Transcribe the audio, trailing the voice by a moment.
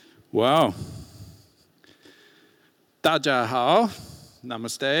Wow. Dajahao.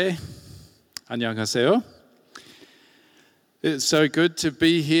 Namaste. Annyeonghaseyo. It's so good to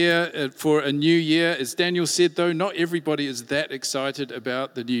be here for a new year. As Daniel said, though, not everybody is that excited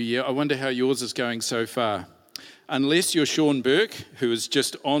about the new year. I wonder how yours is going so far. Unless you're Sean Burke, who is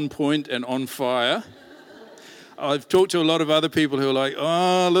just on point and on fire. I've talked to a lot of other people who are like,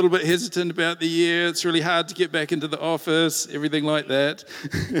 a little bit hesitant about the year. It's really hard to get back into the office, everything like that.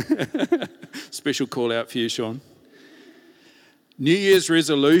 Special call out for you, Sean. New Year's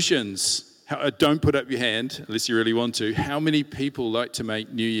resolutions. Don't put up your hand unless you really want to. How many people like to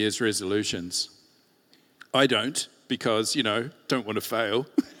make New Year's resolutions? I don't, because, don't want to fail.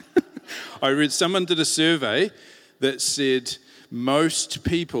 I read someone did a survey that said most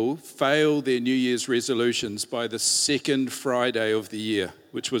people fail their New Year's resolutions by the second Friday of the year,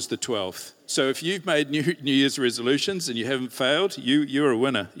 which was the 12th. So if you've made New Year's resolutions and you haven't failed, you're a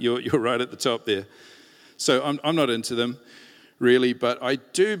winner. You're right at the top there. So I'm not into them, really, but I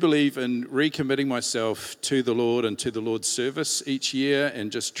do believe in recommitting myself to the Lord and to the Lord's service each year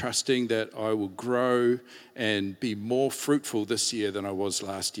and just trusting that I will grow and be more fruitful this year than I was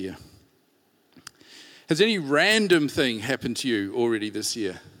last year. Has any random thing happened to you already this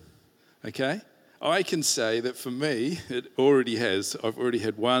year? Okay? I can say that for me, it already has. I've already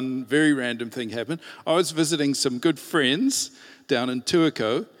had one very random thing happen. I was visiting some good friends down in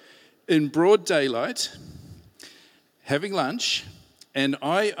Tuakau in broad daylight, having lunch, and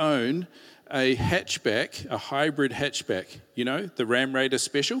I own a hatchback, a hybrid hatchback, the Ram Raider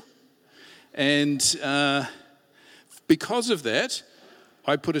Special. And because of that,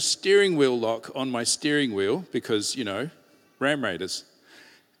 I put a steering wheel lock on my steering wheel because, Ram Raiders.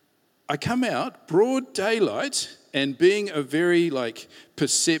 I come out, broad daylight, and being a very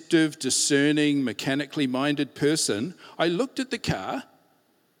perceptive, discerning, mechanically minded person, I looked at the car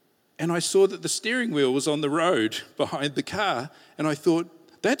and I saw that the steering wheel was on the road behind the car, and I thought,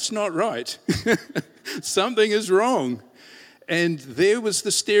 that's not right. Something is wrong. And there was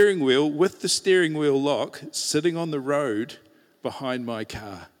the steering wheel with the steering wheel lock sitting on the road behind my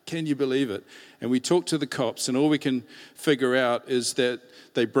car. Can you believe it? And we talked to the cops, and all we can figure out is that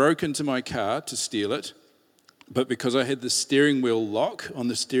they broke into my car to steal it, but because I had the steering wheel lock on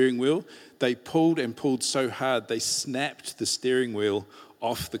the steering wheel, they pulled and pulled so hard, they snapped the steering wheel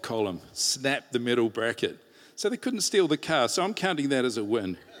off the column, snapped the metal bracket. So they couldn't steal the car. So I'm counting that as a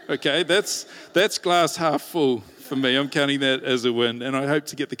win. Okay, that's glass half full for me. I'm counting that as a win, and I hope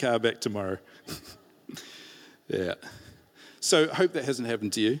to get the car back tomorrow. Yeah. So I hope that hasn't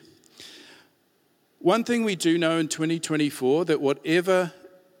happened to you. One thing we do know in 2024, that whatever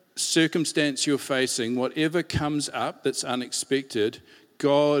circumstance you're facing, whatever comes up that's unexpected,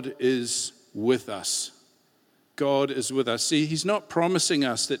 God is with us. God is with us. See, He's not promising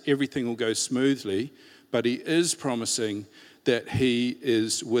us that everything will go smoothly, but He is promising that He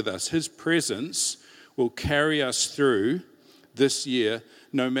is with us. His presence will carry us through this year,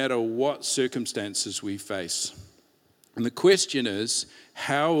 no matter what circumstances we face. And the question is,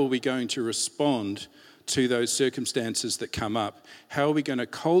 how are we going to respond to those circumstances that come up? How are we going to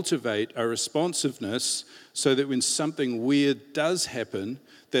cultivate a responsiveness so that when something weird does happen,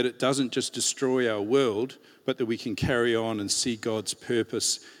 that it doesn't just destroy our world, but that we can carry on and see God's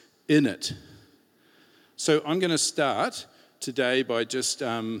purpose in it? So I'm going to start today by just,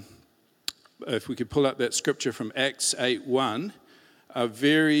 if we could pull up that scripture from Acts 8:1, a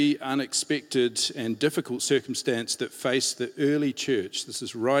very unexpected and difficult circumstance that faced the early church. This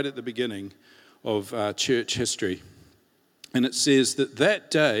is right at the beginning of church history. And it says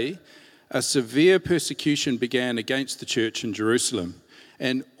that day, a severe persecution began against the church in Jerusalem,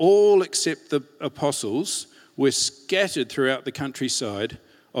 and all except the apostles were scattered throughout the countryside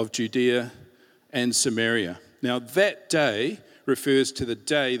of Judea and Samaria. Now that day refers to the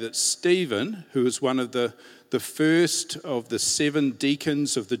day that Stephen, who was one of the first of the 7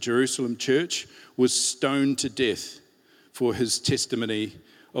 deacons of the Jerusalem church, was stoned to death for his testimony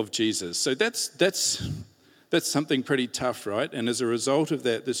of Jesus. So that's something pretty tough, right? And as a result of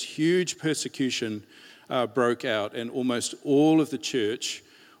that, this huge persecution broke out, and almost all of the church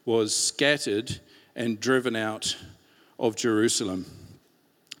was scattered and driven out of Jerusalem.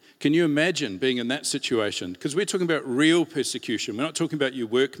 Can you imagine being in that situation? Because we're talking about real persecution. We're not talking about your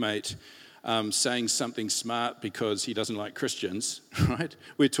workmate saying something smart because he doesn't like Christians, right?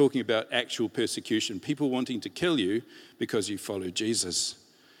 We're talking about actual persecution, people wanting to kill you because you follow Jesus.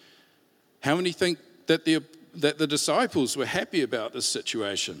 How many think that the disciples were happy about this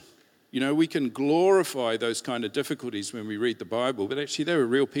situation? We can glorify those kind of difficulties when we read the Bible, but actually they were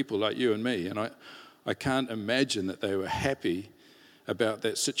real people like you and me, and I can't imagine that they were happy about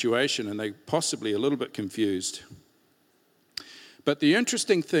that situation, and they're possibly a little bit confused. But the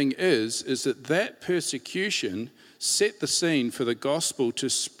interesting thing is that persecution set the scene for the gospel to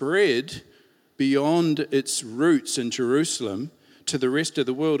spread beyond its roots in Jerusalem to the rest of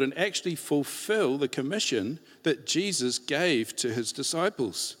the world and actually fulfill the commission that Jesus gave to his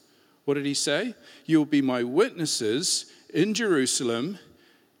disciples. What did he say? You'll be my witnesses in Jerusalem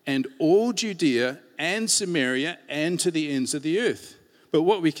and all Judea and Samaria and to the ends of the earth. But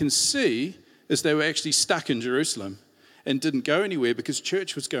what we can see is they were actually stuck in Jerusalem and didn't go anywhere because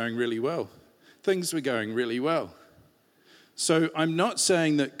church was going really well. Things were going really well. So I'm not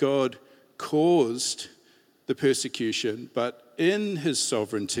saying that God caused the persecution, but in his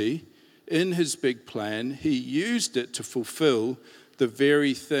sovereignty, in his big plan, he used it to fulfill the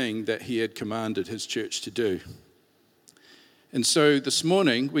very thing that he had commanded his church to do. And so this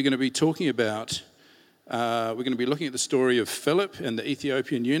morning, we're going to be talking about, we're going to be looking at the story of Philip and the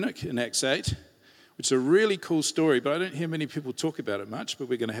Ethiopian eunuch in Acts 8, which is a really cool story, but I don't hear many people talk about it much, but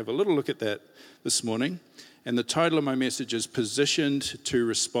we're going to have a little look at that this morning. And the title of my message is Positioned to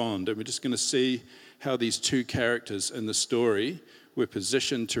Respond. And we're just going to see how these two characters in the story were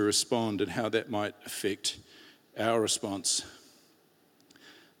positioned to respond and how that might affect our response.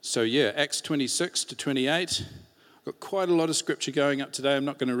 So Acts 26 to 28. I've got quite a lot of scripture going up today. I'm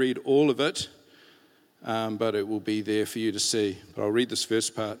not going to read all of it, but it will be there for you to see. But I'll read this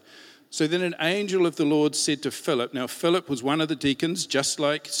first part. So then an angel of the Lord said to Philip, now Philip was one of the deacons, just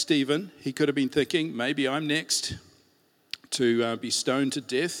like Stephen. He could have been thinking, maybe I'm next to be stoned to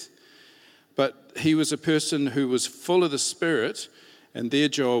death. But he was a person who was full of the Spirit, and their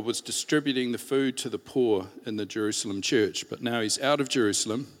job was distributing the food to the poor in the Jerusalem church. But now he's out of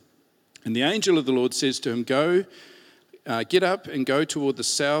Jerusalem. And the angel of the Lord says to him, get up and go toward the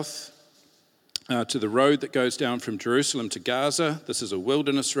south to the road that goes down from Jerusalem to Gaza. This is a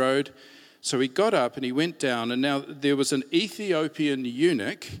wilderness road. So he got up and he went down, and now there was an Ethiopian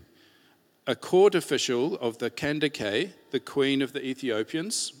eunuch, a court official of the Kandake, the queen of the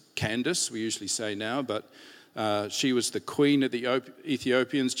Ethiopians. Candace, we usually say now, but she was the queen of the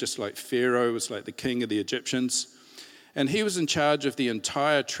Ethiopians, just like Pharaoh was like the king of the Egyptians. And he was in charge of the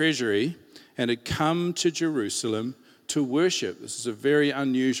entire treasury and had come to Jerusalem to worship. This is a very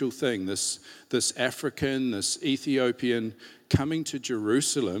unusual thing, this African, this Ethiopian coming to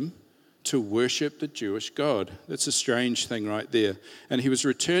Jerusalem to worship the Jewish God. That's a strange thing right there. And he was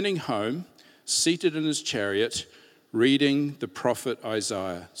returning home, seated in his chariot, reading the prophet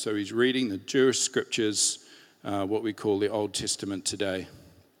Isaiah. So he's reading the Jewish scriptures, what we call the Old Testament today,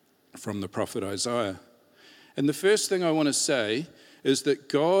 from the prophet Isaiah. And the first thing I want to say is that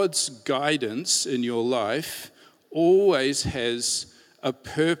God's guidance in your life always has a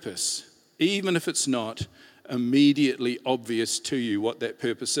purpose, even if it's not immediately obvious to you what that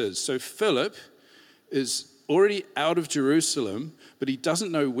purpose is. So Philip is already out of Jerusalem, but he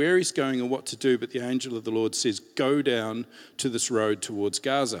doesn't know where he's going and what to do, but the angel of the Lord says, go down to this road towards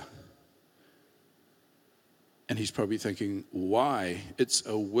Gaza. And he's probably thinking, why? It's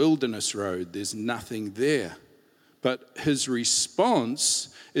a wilderness road. There's nothing there. But his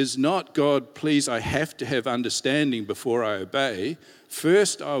response is not, God, please, I have to have understanding before I obey.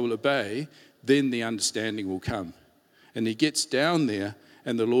 First I will obey, then the understanding will come. And he gets down there,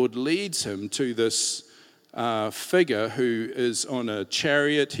 and the Lord leads him to this figure who is on a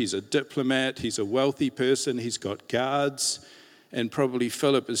chariot. He's a diplomat. He's a wealthy person. He's got guards. And probably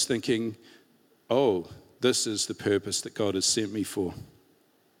Philip is thinking, oh, this is the purpose that God has sent me for.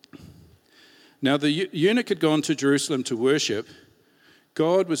 Now, the eunuch had gone to Jerusalem to worship.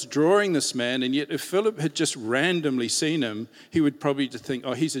 God was drawing this man, and yet if Philip had just randomly seen him, he would probably think,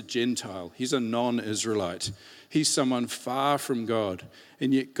 oh, he's a Gentile. He's a non-Israelite. He's someone far from God.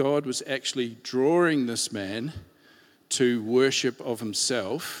 And yet God was actually drawing this man to worship of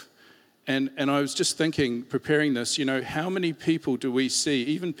himself. And I was just thinking, preparing this, how many people do we see,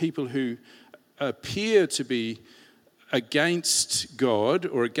 even people who appear to be against God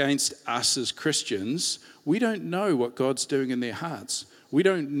or against us as Christians, we don't know what God's doing in their hearts. We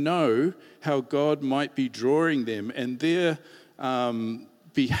don't know how God might be drawing them, and their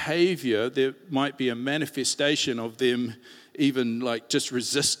behavior, there might be a manifestation of them even like just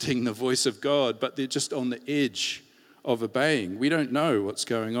resisting the voice of God, but they're just on the edge of obeying. We don't know what's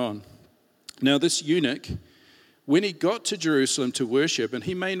going on. Now, this eunuch, when he got to Jerusalem to worship, and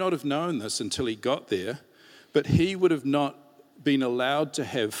he may not have known this until he got there, but he would have not been allowed to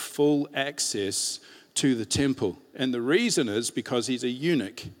have full access to the temple. And the reason is because he's a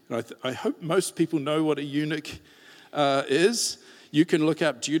eunuch. And I hope most people know what a eunuch is. You can look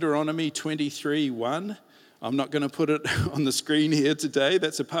up Deuteronomy 23:1. I'm not going to put it on the screen here today.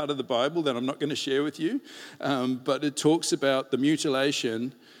 That's a part of the Bible that I'm not going to share with you. But it talks about the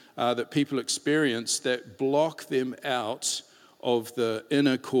mutilation that people experience that block them out of the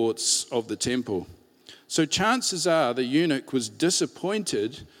inner courts of the temple. So chances are the eunuch was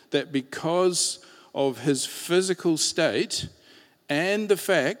disappointed that because of his physical state and the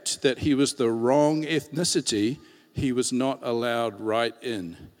fact that he was the wrong ethnicity, he was not allowed right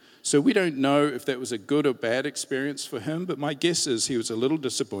in. So we don't know if that was a good or bad experience for him, but my guess is he was a little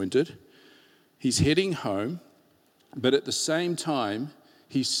disappointed. He's heading home, but at the same time,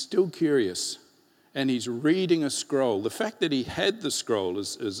 he's still curious, and he's reading a scroll. The fact that he had the scroll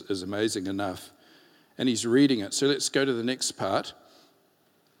is amazing enough, and he's reading it. So let's go to the next part.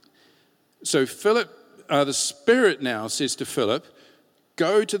 So the Spirit now says to Philip,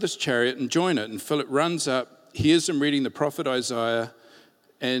 go to this chariot and join it. And Philip runs up, hears him reading the prophet Isaiah,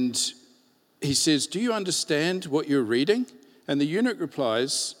 and he says, do you understand what you're reading? And the eunuch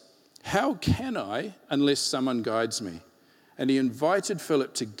replies, how can I unless someone guides me? And he invited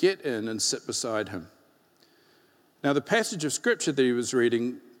Philip to get in and sit beside him. Now the passage of scripture that he was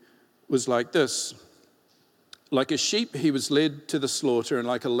reading was like this. Like a sheep he was led to the slaughter, and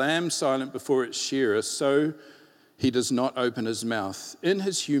like a lamb silent before its shearer, so he does not open his mouth. In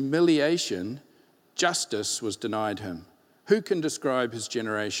his humiliation, justice was denied him. Who can describe his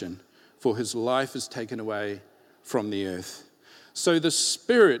generation? For his life is taken away from the earth. So the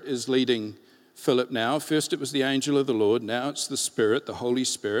Spirit is leading Philip now. First it was the angel of the Lord. Now it's the Spirit, the Holy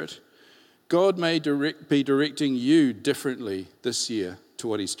Spirit. God may be directing you differently this year to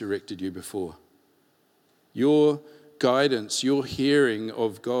what he's directed you before. Your guidance, your hearing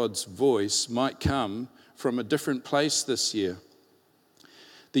of God's voice might come from a different place this year.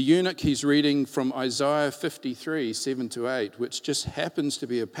 The eunuch, he's reading from Isaiah 53, 7-8, which just happens to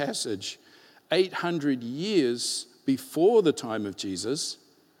be a passage 800 years before the time of Jesus,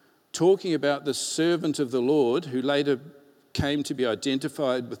 talking about the servant of the Lord who later came to be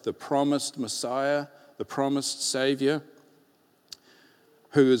identified with the promised Messiah, the promised Savior,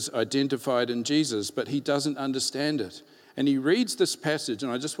 who is identified in Jesus, but he doesn't understand it. And he reads this passage,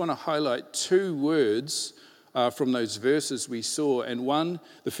 and I just want to highlight two words from those verses we saw. And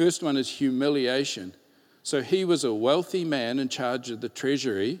the first one is humiliation. So he was a wealthy man in charge of the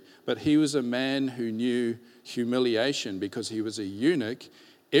treasury, but he was a man who knew humiliation because he was a eunuch.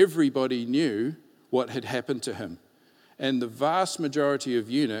 Everybody knew what had happened to him. And the vast majority of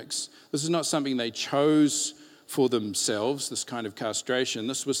eunuchs, this is not something they chose for themselves, this kind of castration.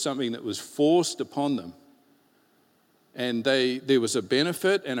 This was something that was forced upon them. And there was a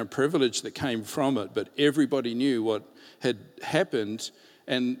benefit and a privilege that came from it, but everybody knew what had happened,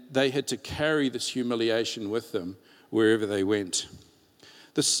 and they had to carry this humiliation with them wherever they went.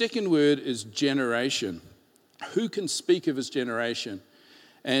 The second word is generation. Who can speak of his generation?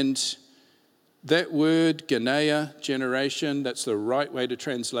 And that word, Genea, generation, that's the right way to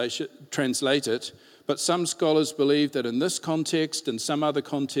translate it. But some scholars believe that in this context and some other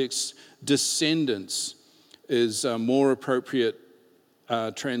contexts, descendants is a more appropriate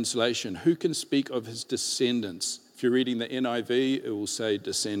translation. Who can speak of his descendants? If you're reading the NIV, it will say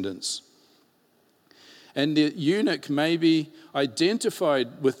descendants. And the eunuch may be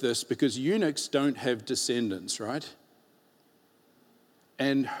identified with this because eunuchs don't have descendants, right?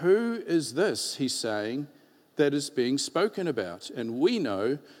 And who is this, he's saying, that is being spoken about? And we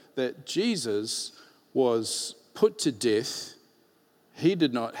know that Jesus was put to death. He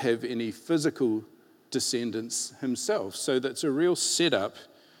did not have any physical descendants himself. So that's a real setup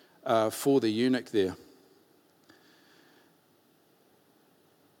for the eunuch there.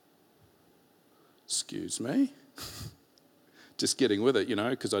 Excuse me. Just getting with it,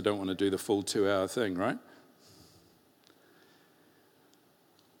 because I don't want to do the full 2-hour thing, right?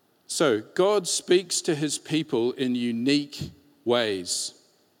 So God speaks to his people in unique ways.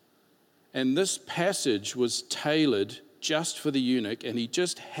 And this passage was tailored just for the eunuch, and he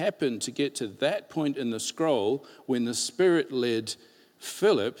just happened to get to that point in the scroll when the Spirit led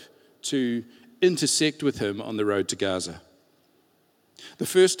Philip to intersect with him on the road to Gaza. The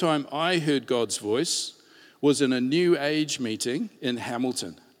first time I heard God's voice was in a New Age meeting in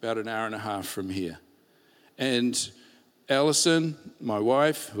Hamilton, about an hour and a half from here. And Alison, my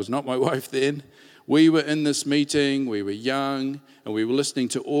wife, was not my wife then, we were in this meeting, we were young, and we were listening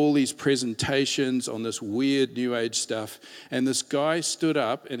to all these presentations on this weird New Age stuff. And this guy stood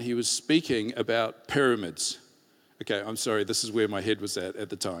up and he was speaking about pyramids. Okay, I'm sorry, this is where my head was at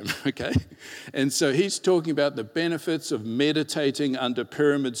the time, okay? And so he's talking about the benefits of meditating under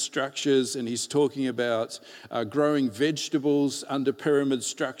pyramid structures, and he's talking about growing vegetables under pyramid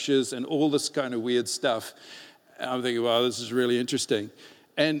structures and all this kind of weird stuff. And I'm thinking, wow, this is really interesting.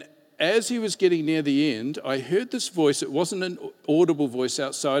 And as he was getting near the end, I heard this voice. It wasn't an audible voice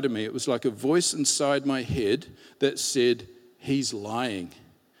outside of me. It was like a voice inside my head that said, he's lying.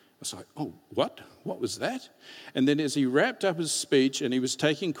 I was like, oh, what? What was that? And then as he wrapped up his speech and he was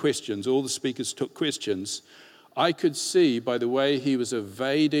taking questions, all the speakers took questions, I could see by the way he was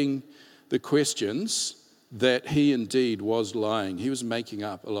evading the questions that he indeed was lying. He was making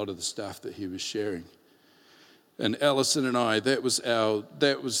up a lot of the stuff that he was sharing. And Alison and I, that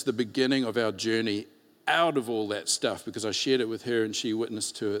was the beginning of our journey out of all that stuff, because I shared it with her and she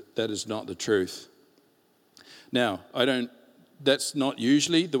witnessed to it. That is not the truth. Now, that's not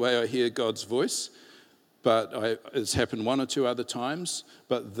usually the way I hear God's voice, but it's happened one or two other times,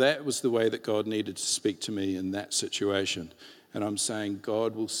 but that was the way that God needed to speak to me in that situation. And I'm saying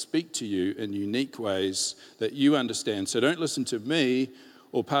God will speak to you in unique ways that you understand. So don't listen to me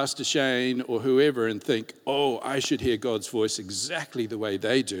or Pastor Shane or whoever and think, oh, I should hear God's voice exactly the way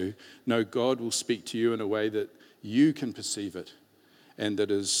they do. No, God will speak to you in a way that you can perceive it and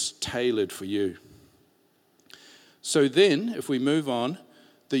that is tailored for you. So then, if we move on,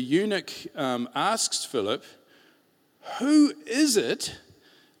 the eunuch asks Philip, who is it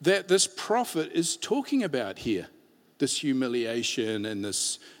that this prophet is talking about here? This humiliation and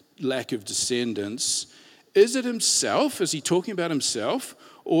this lack of descendants. Is it himself? Is he talking about himself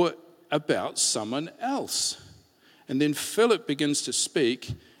or about someone else? And then Philip begins to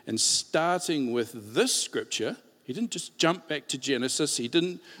speak, and starting with this scripture, he didn't just jump back to Genesis. He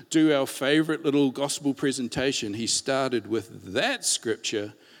didn't do our favorite little gospel presentation. He started with that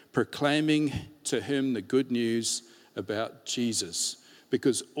scripture, proclaiming to him the good news about Jesus.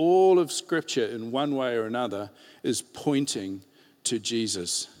 Because all of scripture, in one way or another, is pointing to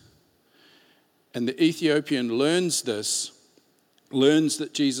Jesus. And the Ethiopian learns that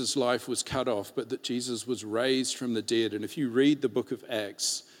Jesus' life was cut off, but that Jesus was raised from the dead. And if you read the book of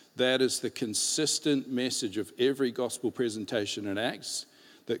Acts, that is the consistent message of every gospel presentation in Acts,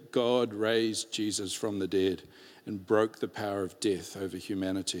 that God raised Jesus from the dead and broke the power of death over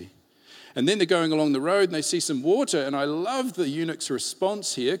humanity. And then they're going along the road and they see some water, and I love the eunuch's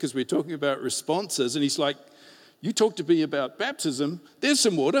response here, because we're talking about responses, and he's like, you talked to me about baptism, there's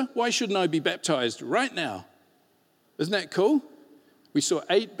some water, why shouldn't I be baptized right now? Isn't that cool? We saw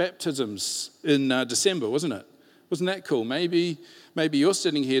 8 baptisms in December, wasn't it? Wasn't that cool? Maybe you're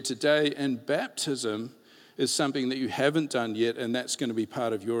sitting here today and baptism is something that you haven't done yet, and that's going to be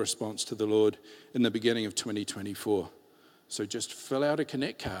part of your response to the Lord in the beginning of 2024. So just fill out a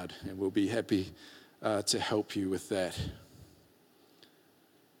Connect card and we'll be happy to help you with that.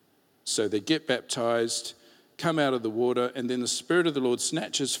 So they get baptized, come out of the water, and then the Spirit of the Lord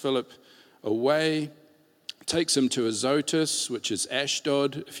snatches Philip away, takes him to Azotus, which is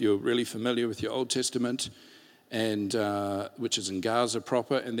Ashdod, if you're really familiar with your Old Testament, and which is in Gaza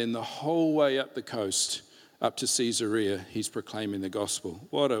proper, and then the whole way up the coast, up to Caesarea, he's proclaiming the gospel.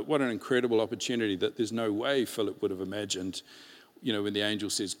 What an incredible opportunity that there's no way Philip would have imagined, when the angel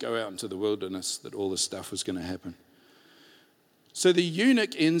says, go out into the wilderness, that all this stuff was going to happen. So the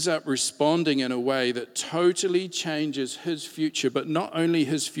eunuch ends up responding in a way that totally changes his future, but not only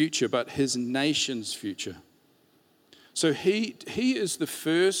his future, but his nation's future. So he is the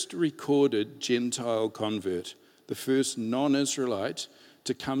first recorded Gentile convert, the first non-Israelite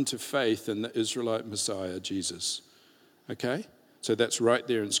to come to faith in the Israelite Messiah, Jesus. Okay? So that's right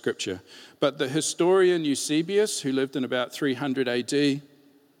there in Scripture. But the historian Eusebius, who lived in about 300 AD,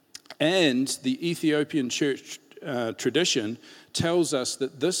 and the Ethiopian church tradition tells us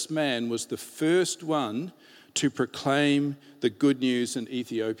that this man was the first one to proclaim the good news in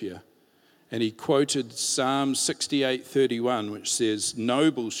Ethiopia. And he quoted Psalm 68:31, which says,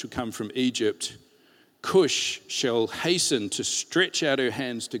 nobles shall come from Egypt. Cush shall hasten to stretch out her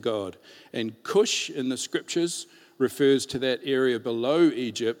hands to God. And Cush in the scriptures refers to that area below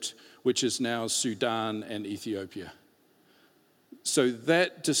Egypt, which is now Sudan and Ethiopia. So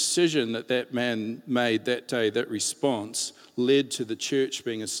that decision that man made that day, that response, led to the church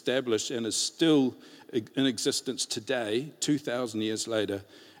being established and is still in existence today, 2,000 years later,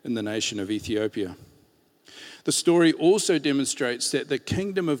 in the nation of Ethiopia. The story also demonstrates that the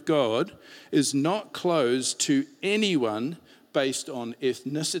kingdom of God is not closed to anyone based on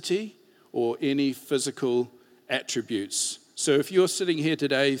ethnicity or any physical attributes. So if you're sitting here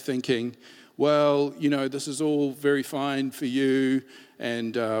today thinking, well, this is all very fine for you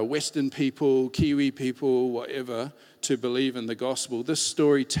and Western people, Kiwi people, whatever, to believe in the gospel. This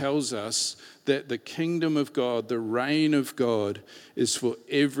story tells us that the kingdom of God, the reign of God, is for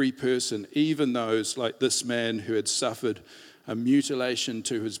every person, even those like this man who had suffered a mutilation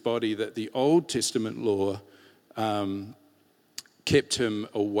to his body that the Old Testament law kept him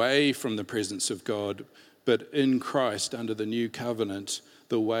away from the presence of God. But in Christ, under the new covenant,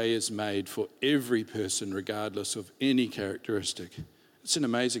 the way is made for every person, regardless of any characteristic. It's an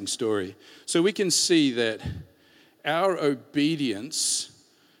amazing story. So we can see that our obedience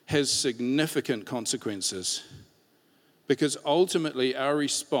has significant consequences, because ultimately our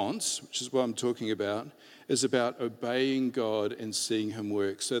response, which is what I'm talking about, is about obeying God and seeing him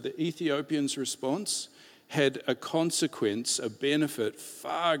work. So the Ethiopian's response had a consequence, a benefit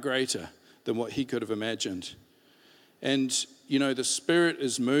far greater than what he could have imagined. And, the Spirit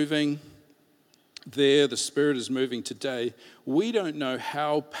is moving there, the Spirit is moving today. We don't know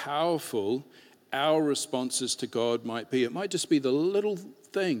how powerful our responses to God might be. It might just be the little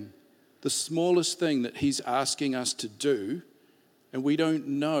thing, the smallest thing that he's asking us to do, and we don't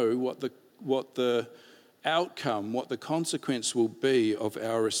know what the outcome, what the consequence will be of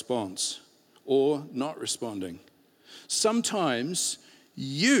our response or not responding. Sometimes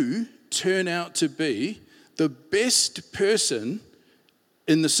you turn out to be the best person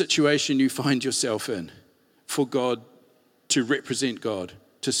in the situation you find yourself in for God, to represent God,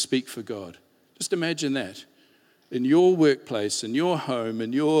 to speak for God. Just imagine that. In your workplace, in your home,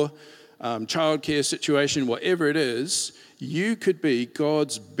 in your childcare situation, whatever it is, you could be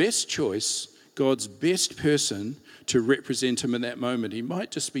God's best choice, God's best person to represent him in that moment. He might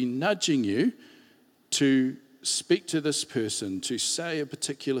just be nudging you to speak to this person, to say a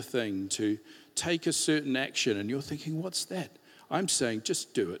particular thing, to take a certain action, and you're thinking, what's that? I'm saying,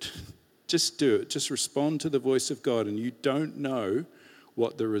 just do it. Just do it. Just respond to the voice of God, and you don't know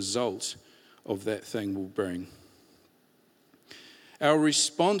what the result of that thing will bring. Our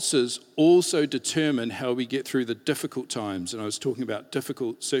responses also determine how we get through the difficult times, and I was talking about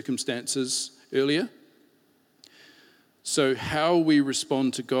difficult circumstances earlier. So how we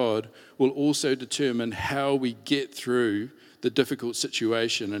respond to God will also determine how we get through the difficult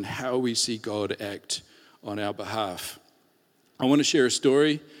situation and how we see God act on our behalf. I want to share a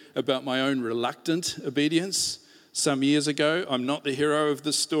story about my own reluctant obedience. Some years ago, I'm not the hero of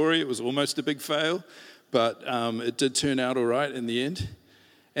this story. It was almost a big fail, but it did turn out all right in the end.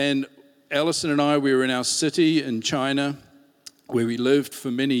 And Alison and I, we were in our city in China where we lived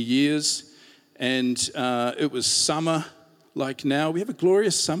for many years, and it was summer. Like now, we have a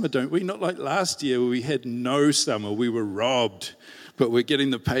glorious summer, don't we? Not like last year where we had no summer. We were robbed, but we're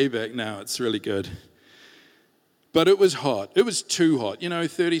getting the payback now. It's really good. But it was hot. It was too hot.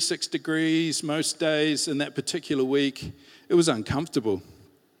 36 degrees most days in that particular week. It was uncomfortable.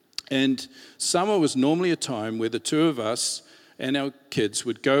 And summer was normally a time where the two of us and our kids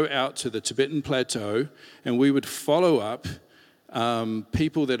would go out to the Tibetan Plateau, and we would follow up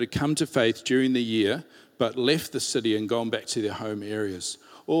people that had come to faith during the year but left the city and gone back to their home areas.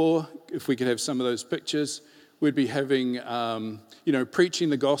 Or if we could have some of those pictures, we'd be having, preaching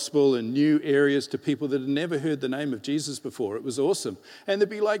the gospel in new areas to people that had never heard the name of Jesus before. It was awesome. And there'd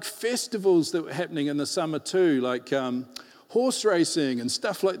be like festivals that were happening in the summer too, like horse racing and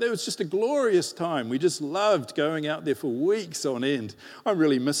stuff like that. It was just a glorious time. We just loved going out there for weeks on end. I'm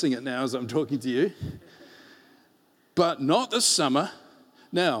really missing it now as I'm talking to you. But not this summer.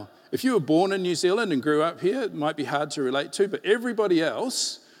 Now, if you were born in New Zealand and grew up here, it might be hard to relate to, but everybody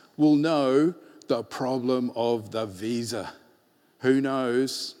else will know the problem of the visa. Who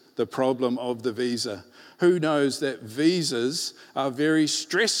knows the problem of the visa? Who knows that visas are very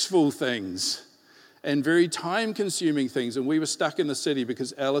stressful things and very time-consuming things? And we were stuck in the city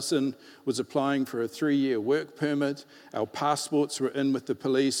because Alison was applying for a 3-year work permit. Our passports were in with the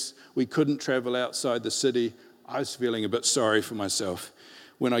police. We couldn't travel outside the city. I was feeling a bit sorry for myself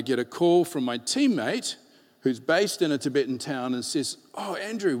when I get a call from my teammate who's based in a Tibetan town and says, "Oh,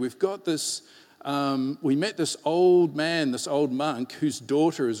 Andrew, we've got this, we met this old man, this old monk whose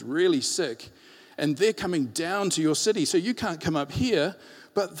daughter is really sick, and they're coming down to your city, so you can't come up here,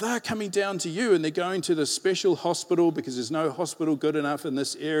 but they're coming down to you, and they're going to this special hospital because there's no hospital good enough in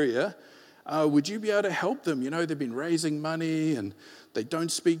this area. Would you be able to help them? They've been raising money, and they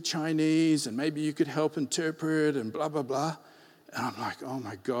don't speak Chinese, and maybe you could help interpret, and blah, blah, blah." And I'm like, oh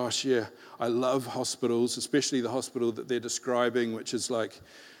my gosh, yeah, I love hospitals, especially the hospital that they're describing, which is like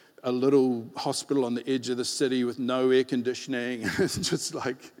a little hospital on the edge of the city with no air conditioning. It's just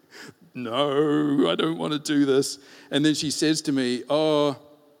like, no, I don't want to do this. And then she says to me, "Oh,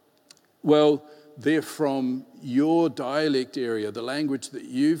 well, they're from your dialect area, the language that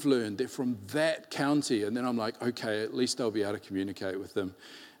you've learned. They're from that county. And then I'm like, okay, at least I'll be able to communicate with them.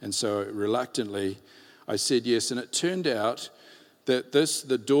 And so reluctantly, I said yes. And it turned out that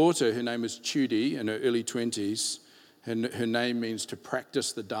the daughter, her name is Chudi, in her early 20s, her name means to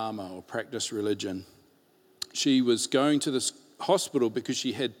practice the Dharma or practice religion. She was going to this hospital because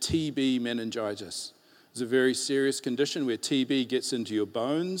she had TB meningitis. It's a very serious condition where TB gets into your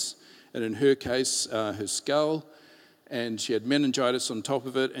bones, and in her case, her skull, and she had meningitis on top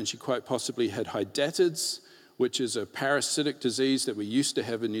of it, and she quite possibly had hydatids, which is a parasitic disease that we used to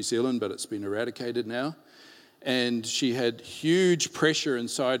have in New Zealand, but it's been eradicated now. And she had huge pressure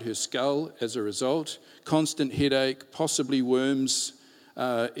inside her skull as a result, constant headache, possibly worms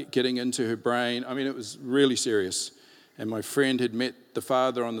getting into her brain. I mean, it was really serious. And my friend had met the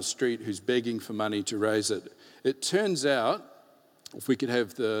father on the street who's begging for money to raise it. It turns out, if we could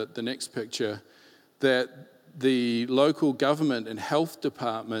have the next picture, that the local government and health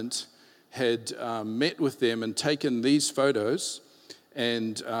department had met with them and taken these photos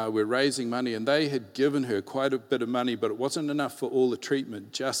and were raising money. And they had given her quite a bit of money, but it wasn't enough for all the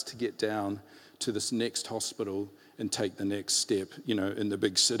treatment, just to get down to this next hospital and take the next step, in the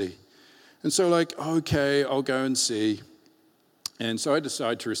big city. And so okay, I'll go and see. And so I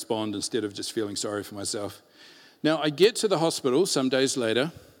decided to respond instead of just feeling sorry for myself. Now, I get to the hospital some days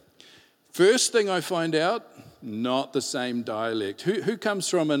later. First thing I find out, not the same dialect. Who comes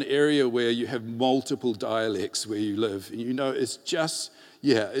from an area where you have multiple dialects where you live? It's just,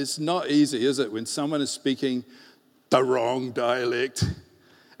 it's not easy, is it, when someone is speaking the wrong dialect,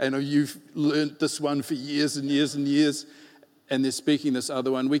 and you've learnt this one for years and years and years, and they're speaking this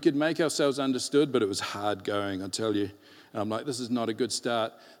other one. We could make ourselves understood, but it was hard going, I tell you. And I'm like, this is not a good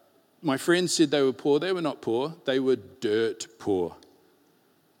start. My friends said they were poor. They were not poor. They were dirt poor.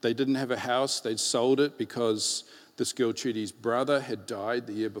 They didn't have a house. They'd sold it because this girl Trudy's brother had died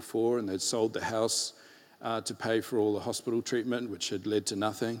the year before, and they'd sold the house to pay for all the hospital treatment, which had led to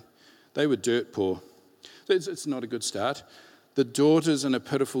nothing. They were dirt poor. So it's not a good start. The daughter's in a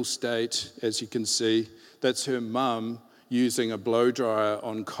pitiful state, as you can see. That's her mum using a blow dryer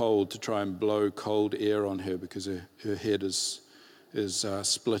on cold to try and blow cold air on her because her head is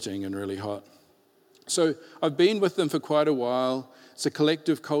splitting and really hot. So I've been with them for quite a while. It's a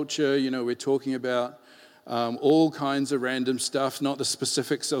collective culture. We're talking about all kinds of random stuff, not the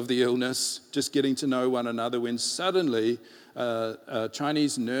specifics of the illness, just getting to know one another, when suddenly a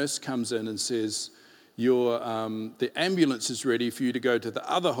Chinese nurse comes in and says, the ambulance is ready for you to go to the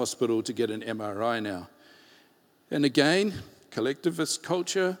other hospital to get an MRI now. And again, collectivist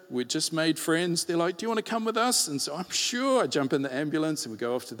culture, we just made friends. They're like, do you want to come with us? And so I'm sure. I jump in the ambulance and we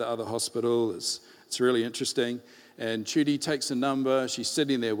go off to the other hospital. It's really interesting. And Trudy takes a number. She's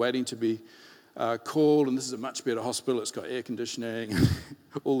sitting there waiting to be called. And this is a much better hospital. It's got air conditioning,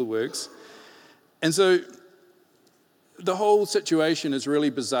 all the works. And so the whole situation is really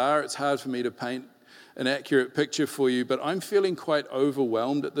bizarre. It's hard for me to paint an accurate picture for you, but I'm feeling quite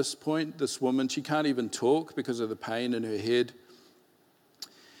overwhelmed at this point. This woman, she can't even talk because of the pain in her head.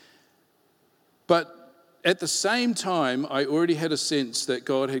 But at the same time, I already had a sense that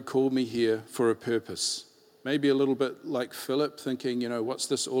God had called me here for a purpose. Maybe a little bit like Philip, thinking, what's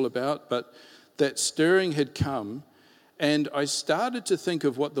this all about? But that stirring had come, and I started to think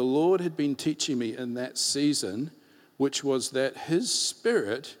of what the Lord had been teaching me in that season, which was that His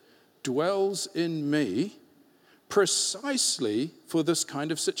Spirit dwells in me precisely for this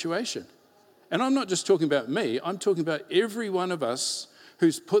kind of situation. And I'm not just talking about me, I'm talking about every one of us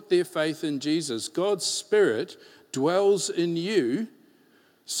who's put their faith in Jesus. God's Spirit dwells in you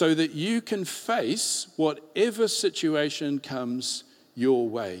so that you can face whatever situation comes your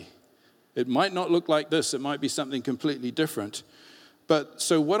way. It might not look like this, it might be something completely different. But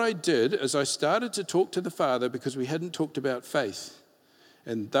so what I did is I started to talk to the Father, because we hadn't talked about faith.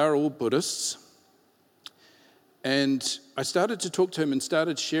 And they're all Buddhists. And I started to talk to him and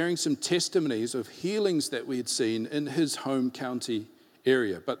started sharing some testimonies of healings that we had seen in his home county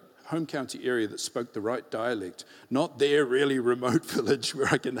area, but home county area that spoke the right dialect, not their really remote village where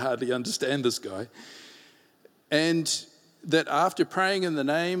I can hardly understand this guy. And that after praying in the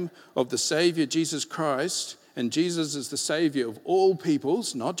name of the Savior, Jesus Christ, and Jesus is the Savior of all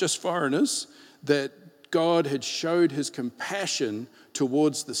peoples, not just foreigners, that God had showed His compassion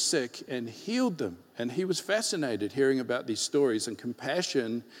towards the sick and healed them. And he was fascinated hearing about these stories. And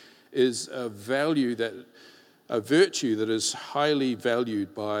compassion is a virtue that is highly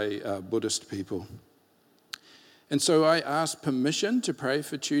valued by Buddhist people. And so I asked permission to pray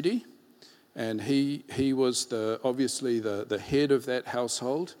for Trudy. And he was obviously the head of that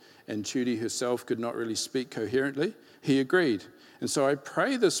household, and Judy herself could not really speak coherently. He agreed. And so I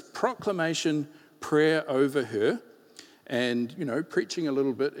pray this proclamation prayer over her, and, preaching a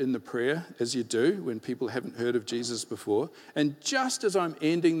little bit in the prayer, as you do when people haven't heard of Jesus before. And just as I'm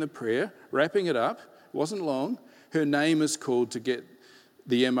ending the prayer, wrapping it up, it wasn't long, her name is called to get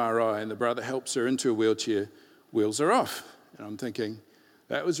the MRI, and the brother helps her into a wheelchair, wheels her off. And I'm thinking,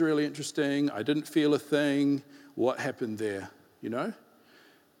 that was really interesting. I didn't feel a thing. What happened there,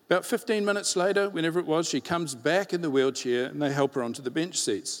 About 15 minutes later, whenever it was, she comes back in the wheelchair and they help her onto the bench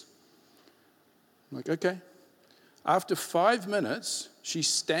seats. I'm like, okay. After 5 minutes, she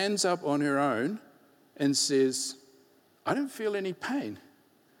stands up on her own and says, I don't feel any pain.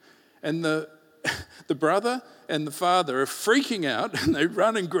 And the brother and the father are freaking out, and they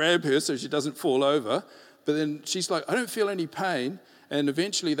run and grab her so she doesn't fall over. But then she's like, I don't feel any pain. And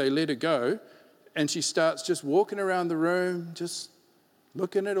eventually they let her go, and she starts just walking around the room, just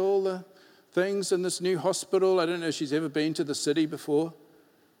looking at all the things in this new hospital. I don't know if she's ever been to the city before.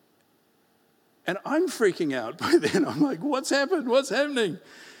 And I'm freaking out by then. I'm like, what's happened? What's happening?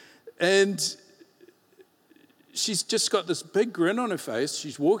 And she's just got this big grin on her face.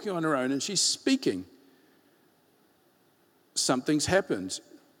 She's walking on her own and she's speaking. Something's happened.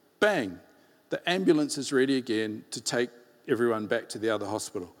 Bang. The ambulance is ready again to take everyone back to the other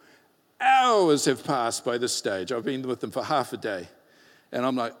hospital. Hours have passed by this stage. I've been with them for half a day. And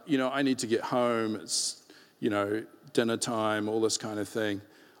I'm like, I need to get home. It's, dinner time, all this kind of thing.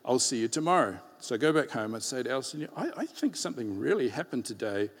 I'll see you tomorrow. So I go back home. I say to Alison, I think something really happened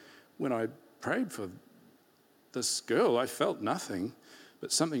today when I prayed for this girl. I felt nothing,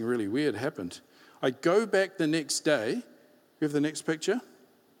 but something really weird happened. I go back the next day. You have the next picture?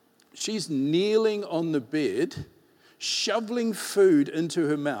 She's kneeling on the bed, shoveling food into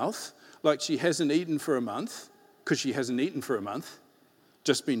her mouth like she hasn't eaten for a month, because she hasn't eaten for a month,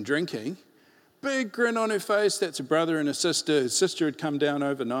 just been drinking. Big grin on her face. That's a brother and a sister. His sister had come down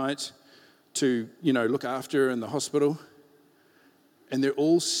overnight to, look after her in the hospital. And they're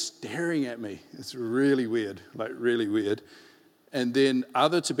all staring at me. It's really weird, really weird. And then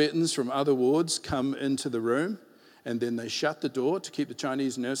other Tibetans from other wards come into the room, and then they shut the door to keep the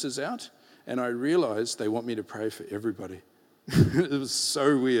Chinese nurses out. And I realized they want me to pray for everybody. It was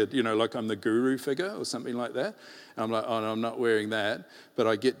so weird, like I'm the guru figure or something like that. And I'm like, oh no, I'm not wearing that. But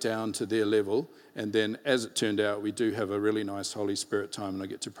I get down to their level. And then as it turned out, we do have a really nice Holy Spirit time, and I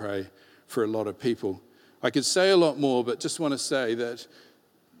get to pray for a lot of people. I could say a lot more, but just want to say that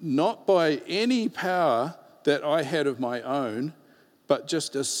not by any power that I had of my own, but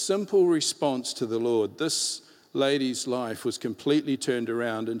just a simple response to the Lord. This lady's life was completely turned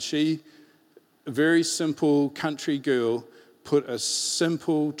around, and she, a very simple country girl, put a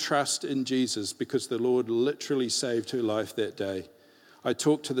simple trust in Jesus because the Lord literally saved her life that day. I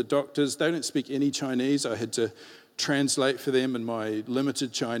talked to the doctors. They don't speak any Chinese. I had to translate for them in my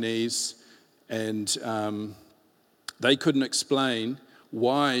limited Chinese, and they couldn't explain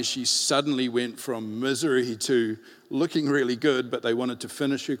why she suddenly went from misery to looking really good, but they wanted to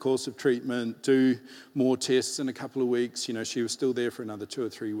finish her course of treatment, do more tests in a couple of weeks. She was still there for another 2 or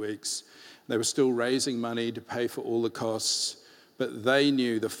 3 weeks. They were still raising money to pay for all the costs, but they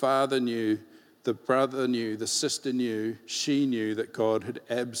knew, the father knew, the brother knew, the sister knew, she knew that God had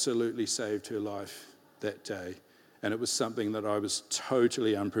absolutely saved her life that day. And it was something that I was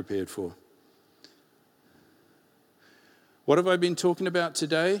totally unprepared for. What have I been talking about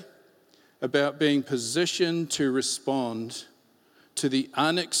today? About being positioned to respond to the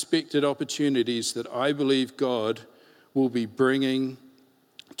unexpected opportunities that I believe God will be bringing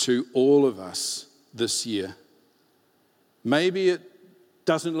to all of us this year. Maybe it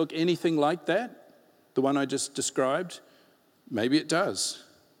doesn't look anything like that, the one I just described. Maybe it does.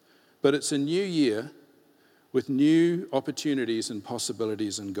 But it's a new year with new opportunities and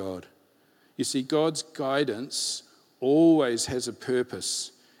possibilities in God. You see, God's guidance always has a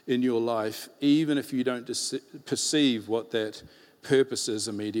purpose in your life, even if you don't perceive what that purpose is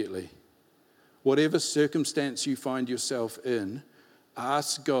immediately. Whatever circumstance you find yourself in,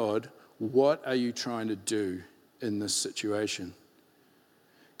 ask God, what are you trying to do in this situation?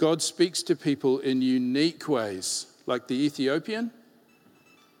 God speaks to people in unique ways, like the Ethiopian.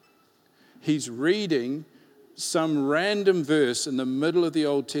 He's reading some random verse in the middle of the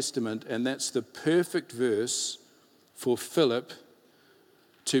Old Testament, and that's the perfect verse for Philip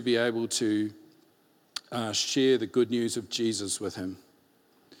to be able to share the good news of Jesus with him.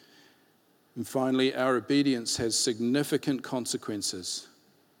 And finally, our obedience has significant consequences,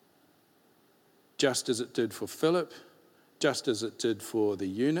 just as it did for Philip, just as it did for the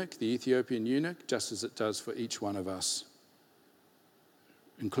eunuch, the Ethiopian eunuch, just as it does for each one of us,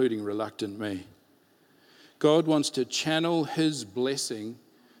 including reluctant me. God wants to channel his blessing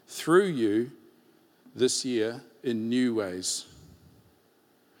through you this year in new ways.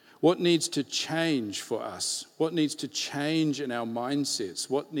 What needs to change for us? What needs to change in our mindsets?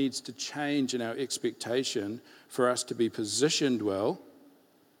 What needs to change in our expectation for us to be positioned well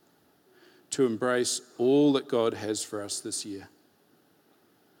to embrace all that God has for us this year?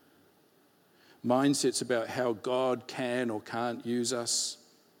 Mindsets about how God can or can't use us.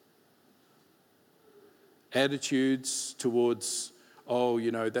 Attitudes towards,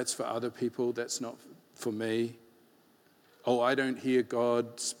 that's for other people, that's not for me. Oh, I don't hear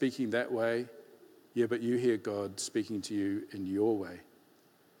God speaking that way. Yeah, but you hear God speaking to you in your way.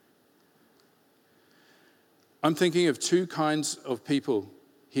 I'm thinking of two kinds of people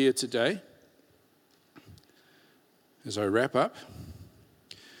here today as I wrap up.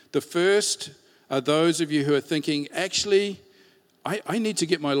 The first are those of you who are thinking, actually, I need to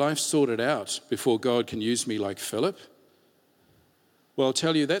get my life sorted out before God can use me like Philip. Well, I'll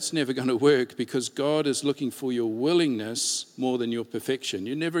tell you, that's never going to work because God is looking for your willingness more than your perfection.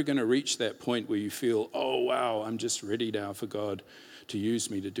 You're never going to reach that point where you feel, oh, wow, I'm just ready now for God to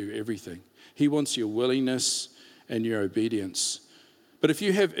use me to do everything. He wants your willingness and your obedience. But if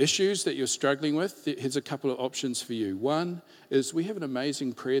you have issues that you're struggling with, here's a couple of options for you. One is we have an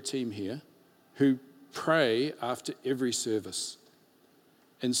amazing prayer team here who pray after every service.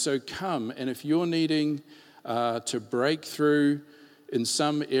 And so come, and if you're needing to break through in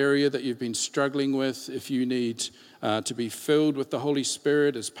some area that you've been struggling with, if you need to be filled with the Holy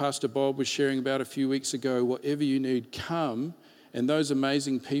Spirit, as Pastor Bob was sharing about a few weeks ago, whatever you need, come, and those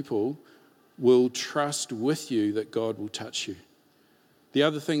amazing people will trust with you that God will touch you. The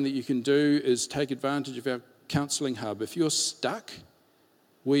other thing that you can do is take advantage of our counselling hub. If you're stuck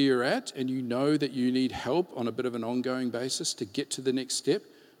where you're at and you know that you need help on a bit of an ongoing basis to get to the next step,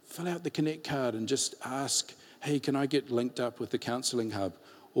 fill out the Connect card and just ask, hey, can I get linked up with the counselling hub,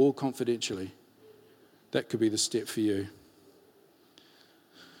 all confidentially? That could be the step for you.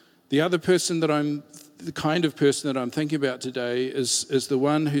 The kind of person that I'm thinking about today is the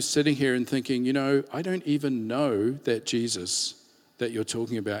one who's sitting here and thinking, I don't even know that Jesus that you're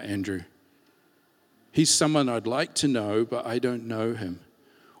talking about, Andrew. He's someone I'd like to know, but I don't know him.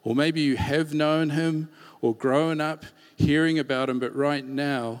 Or maybe you have known him or grown up hearing about him, but right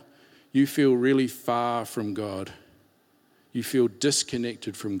now you feel really far from God. You feel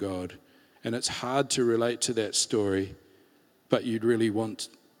disconnected from God. And it's hard to relate to that story, but you'd really want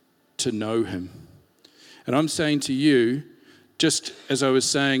to know him. And I'm saying to you, just as I was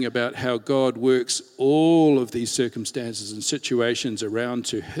saying about how God works all of these circumstances and situations around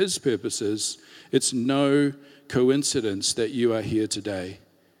to his purposes, it's no coincidence that you are here today.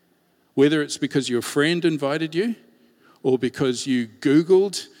 Whether it's because your friend invited you or because you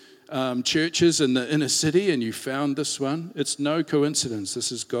Googled churches in the inner city and you found this one, it's no coincidence.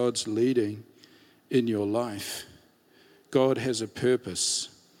 This is God's leading in your life. God has a purpose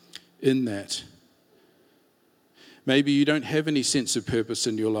in that. Maybe you don't have any sense of purpose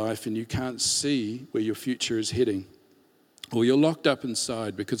in your life and you can't see where your future is heading. Or you're locked up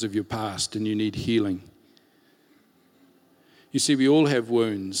inside because of your past and you need healing. You see, we all have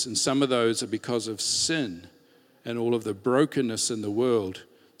wounds, and some of those are because of sin and all of the brokenness in the world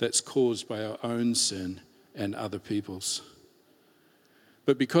that's caused by our own sin and other people's.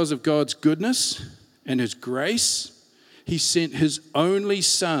 But because of God's goodness and his grace, he sent his only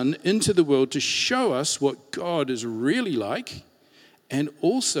Son into the world to show us what God is really like and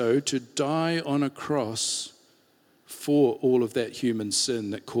also to die on a cross for all of that human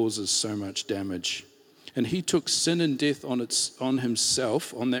sin that causes so much damage. And he took sin and death on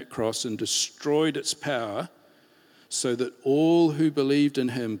himself on that cross and destroyed its power so that all who believed in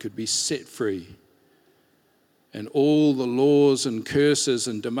him could be set free. And all the laws and curses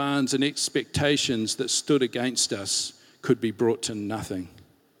and demands and expectations that stood against us could be brought to nothing.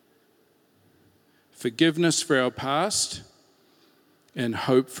 Forgiveness for our past and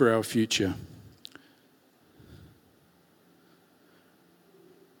hope for our future.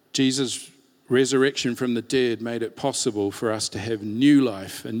 Jesus' resurrection from the dead made it possible for us to have new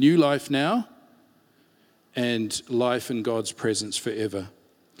life, a new life now, and life in God's presence forever.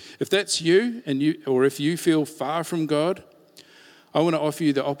 If that's you, or if you feel far from God, I want to offer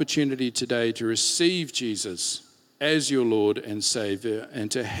you the opportunity today to receive Jesus as your Lord and Savior and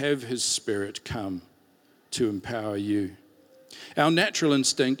to have his Spirit come to empower you. Our natural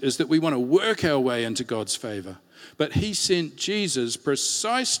instinct is that we want to work our way into God's favor, but he sent Jesus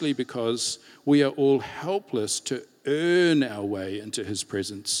precisely because we are all helpless to earn our way into his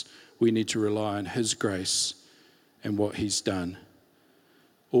presence. We need to rely on his grace and what he's done.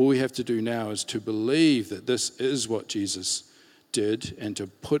 All we have to do now is to believe that this is what Jesus did and to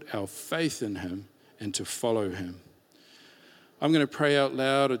put our faith in him and to follow him. I'm going to pray out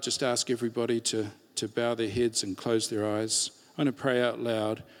loud. I just ask everybody to bow their heads and close their eyes. I'm going to pray out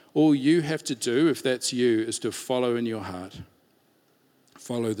loud. All you have to do, if that's you, is to follow in your heart.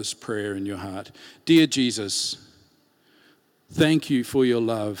 Follow this prayer in your heart. Dear Jesus, thank you for your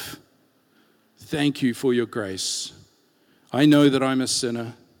love. Thank you for your grace. I know that I'm a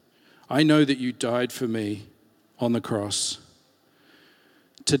sinner. I know that you died for me on the cross.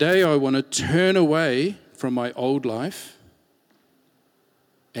 Today I want to turn away from my old life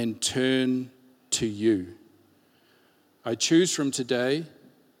and turn to you. I choose from today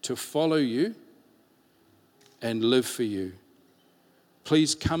to follow you and live for you.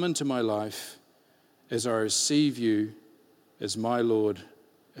 Please come into my life as I receive you as my Lord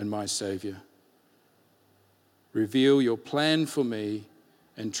and my Savior. Reveal your plan for me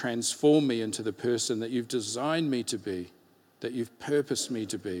and transform me into the person that you've designed me to be, that you've purposed me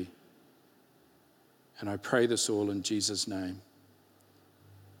to be. And I pray this all in Jesus' name.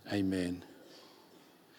 Amen.